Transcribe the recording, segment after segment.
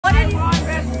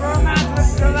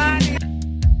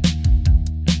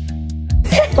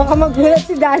Baka magulat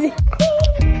si Daddy.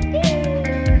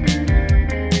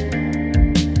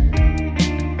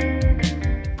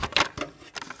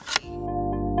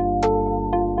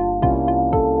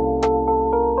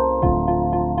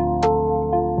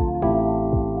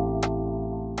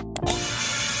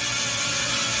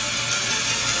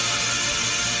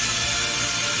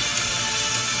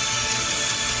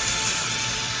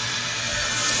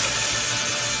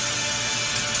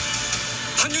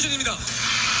 한유진입니다.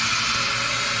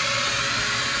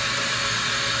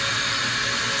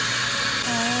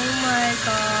 Oh my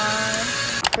god.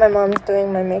 My mom's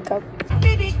doing my makeup.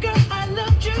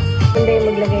 Hindi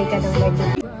maglagay ka ng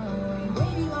makeup.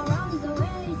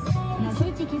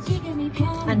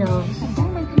 Ano? Oh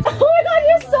my god,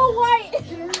 you're so white!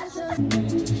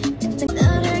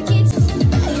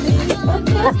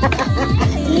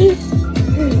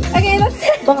 Okay,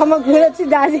 baka magulat si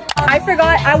Daddy. I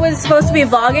forgot I was supposed to be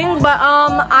vlogging, but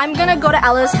I'm gonna go to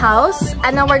Ella's house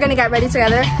and then we're gonna get ready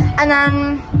together and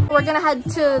then we're gonna head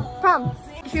to prom.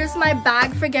 Here's my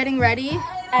bag for getting ready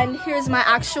and here's my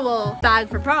actual bag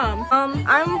for prom.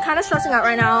 I'm kind of stressing out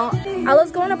right now.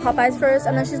 Ella's going to Popeyes first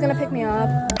and then she's gonna pick me up.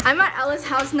 I'm at Ella's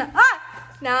house now.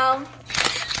 Now.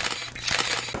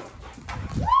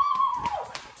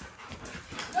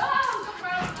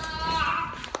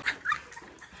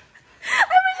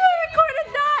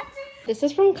 This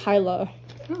is from Kyla.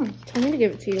 Oh, tell me to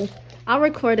give it to you. I'll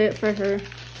record it for her.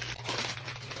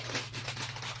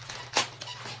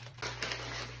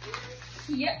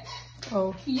 Yep.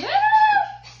 Oh. Yeah.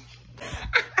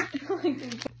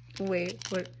 Wait,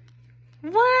 what?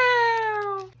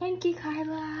 Wow! Thank you,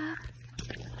 Kyla.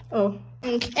 Oh.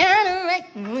 Come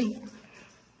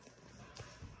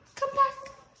back.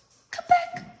 Come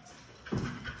back.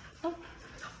 Oh.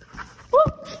 Woo.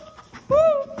 Woo.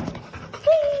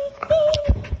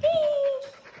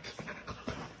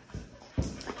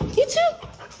 You too!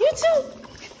 You too!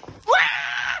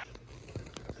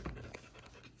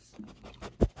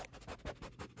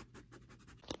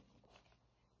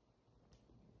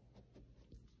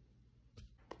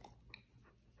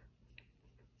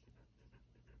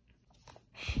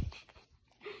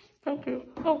 Thank you.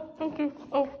 Oh, thank you.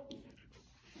 Oh.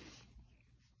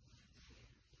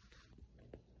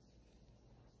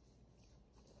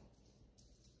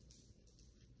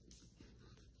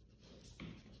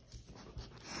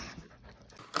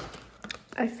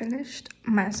 I finished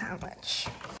my sandwich.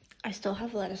 I still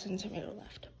have lettuce and tomato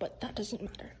left, but that doesn't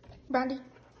matter. Brandy,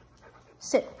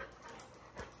 sit.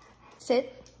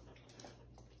 Sit.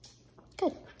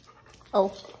 Good.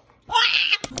 Oh.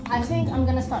 I think I'm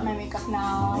gonna start my makeup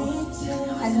now,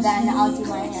 and then I'll do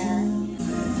my hair.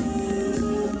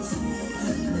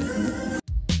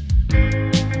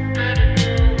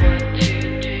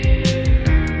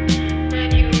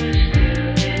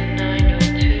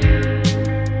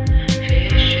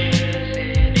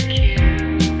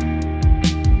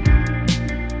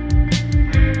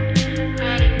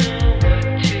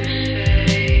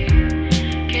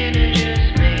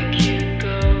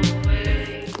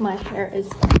 My hair is,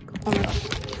 oh my gosh.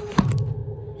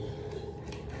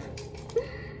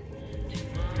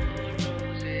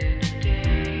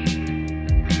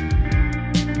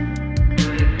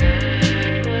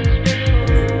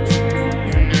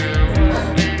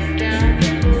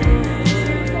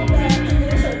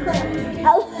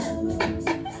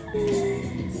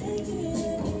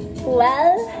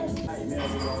 Well,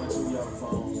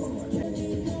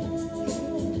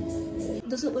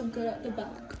 does it look good at the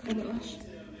back? Oh my gosh.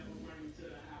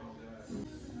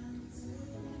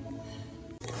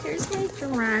 Here's my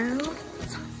dress.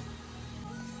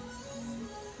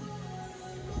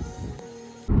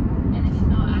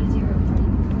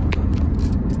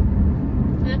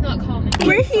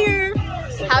 We're here.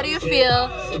 How do you feel?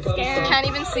 Scared. Can't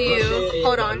even see you.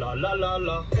 Hold on.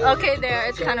 Okay, there.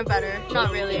 It's kind of better.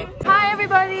 Not really. Hi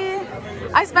everybody.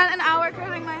 I spent an hour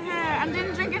curling my hair and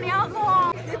didn't drink any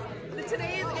alcohol.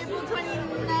 Today is April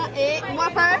 28th.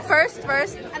 What first?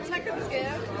 First. And it's my Christmas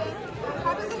gift.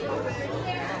 How does this open?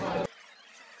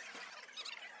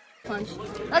 Punch.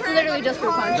 That's literally just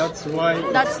for punch. That's why.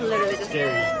 That's literally just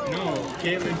scary. No,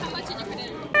 Caitlin.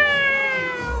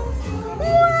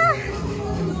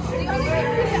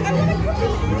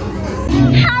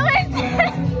 How is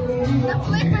it? The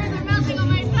flippers are melting on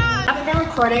my tongue. I've been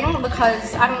recording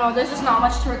because I don't know. There's just not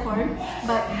much to record.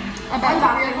 But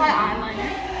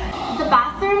the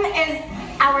bathroom is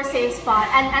our safe spot,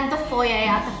 and the foyer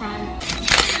at the front.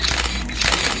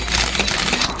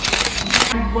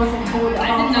 I wasn't told. I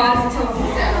didn't know I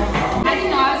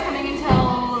was coming until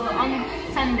on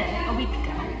Sunday, a week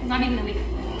ago. Not even a week ago.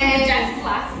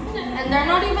 And they're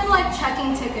not even like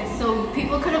checking tickets, so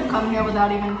people could have come here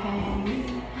without even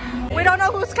paying. We don't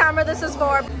know whose camera this is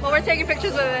for, but we're taking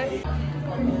pictures with it.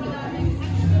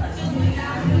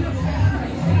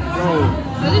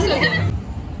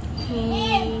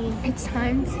 It's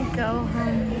time to go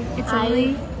home. It's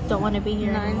only Don't want to be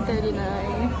here.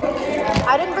 9:39.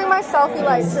 I didn't bring my selfie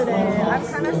light today. I'm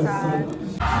kind of sad.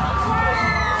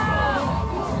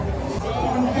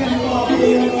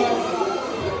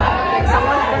 Like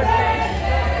someone's birthday.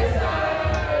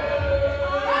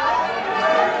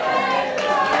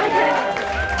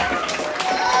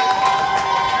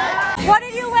 What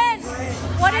did you win?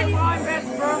 What did you win?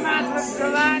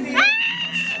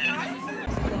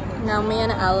 Now me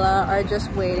and Ella are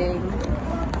just waiting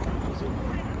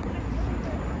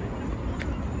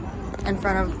in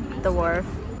front of the wharf,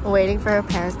 waiting for her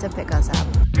parents to pick us up.